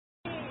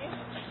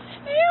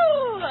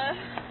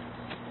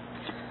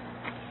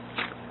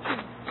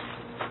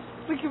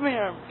Look at my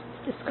arm.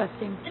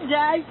 Disgusting.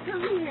 Dad,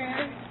 come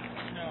here.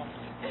 No.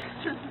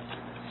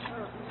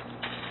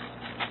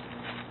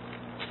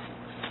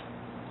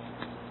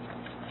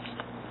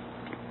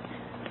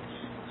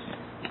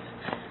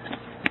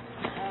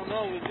 I don't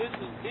know, with this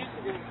is deep,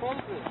 we're going to close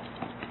it.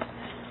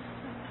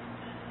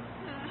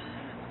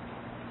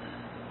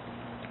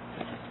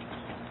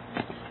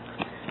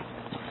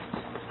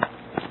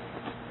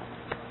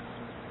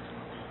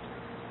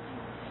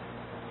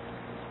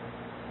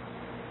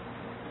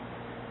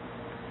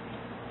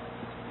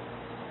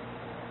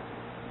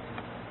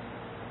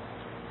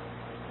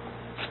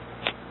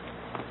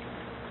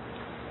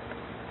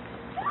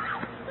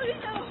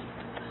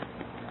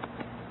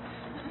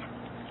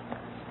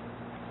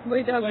 What are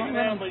you talking Like an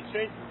about? animal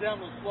chases down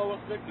the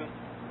slowest victim.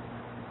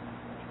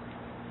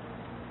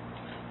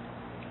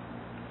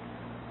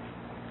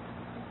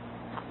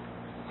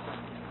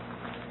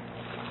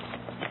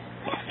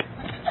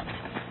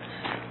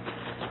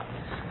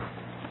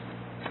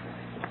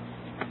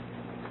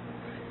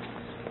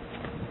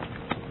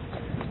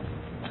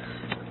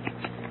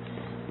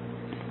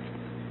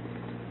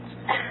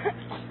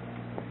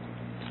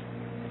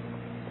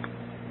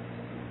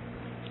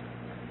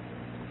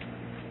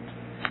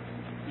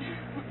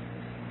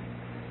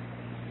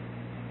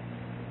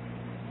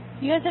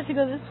 You guys have to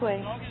go this way.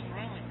 Dog is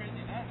running like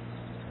crazy nuts.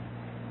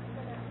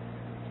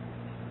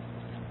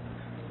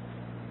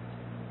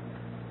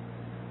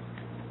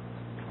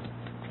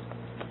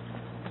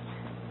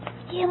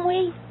 Damn,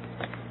 wait.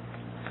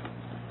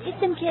 Hit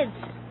them kids.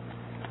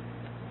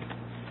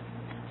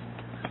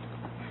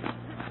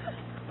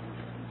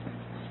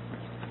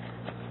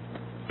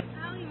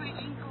 Owie, my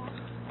ankle.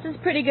 This is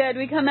pretty good.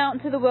 We come out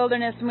into the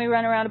wilderness and we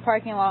run around a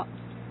parking lot.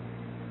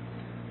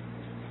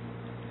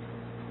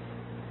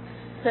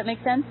 Does that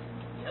make sense?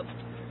 Yep.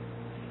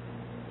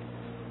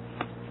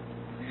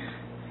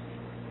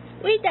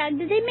 Wait, Dad,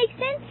 did they make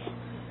sense?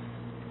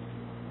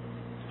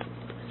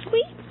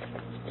 Sweet.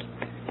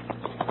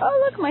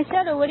 Oh, look, my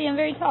shadow, Woody, I'm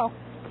very tall.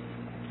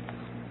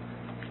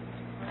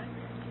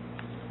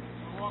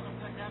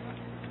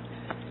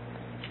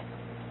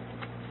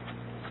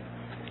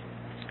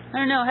 I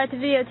don't know, I have to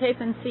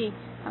videotape and see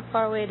how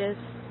far away it is.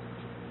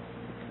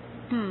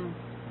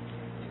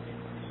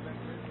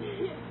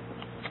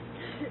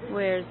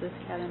 Where's this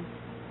cabin?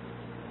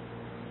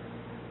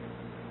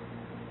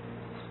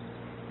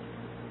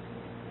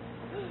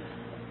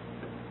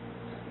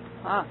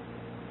 Ah.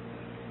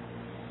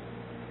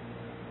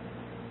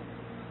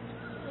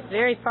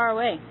 Very far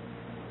away.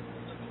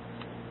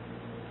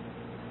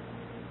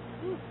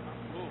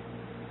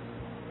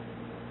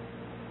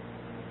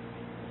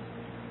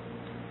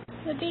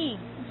 The bee.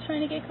 It's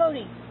trying to get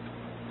Cody.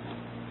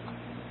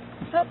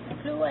 Oh,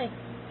 it flew away.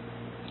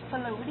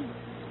 Hello, Woody.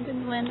 It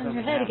didn't land on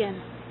your head again.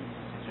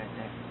 It's right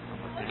there.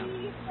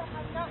 Woody,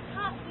 I'm not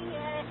caught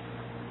yet.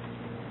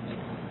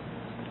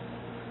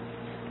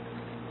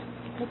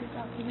 Take this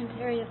off, even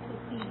Terry has to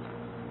see.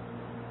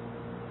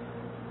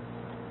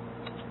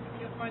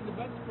 Can't find the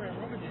bed spray. I'm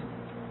rummaging.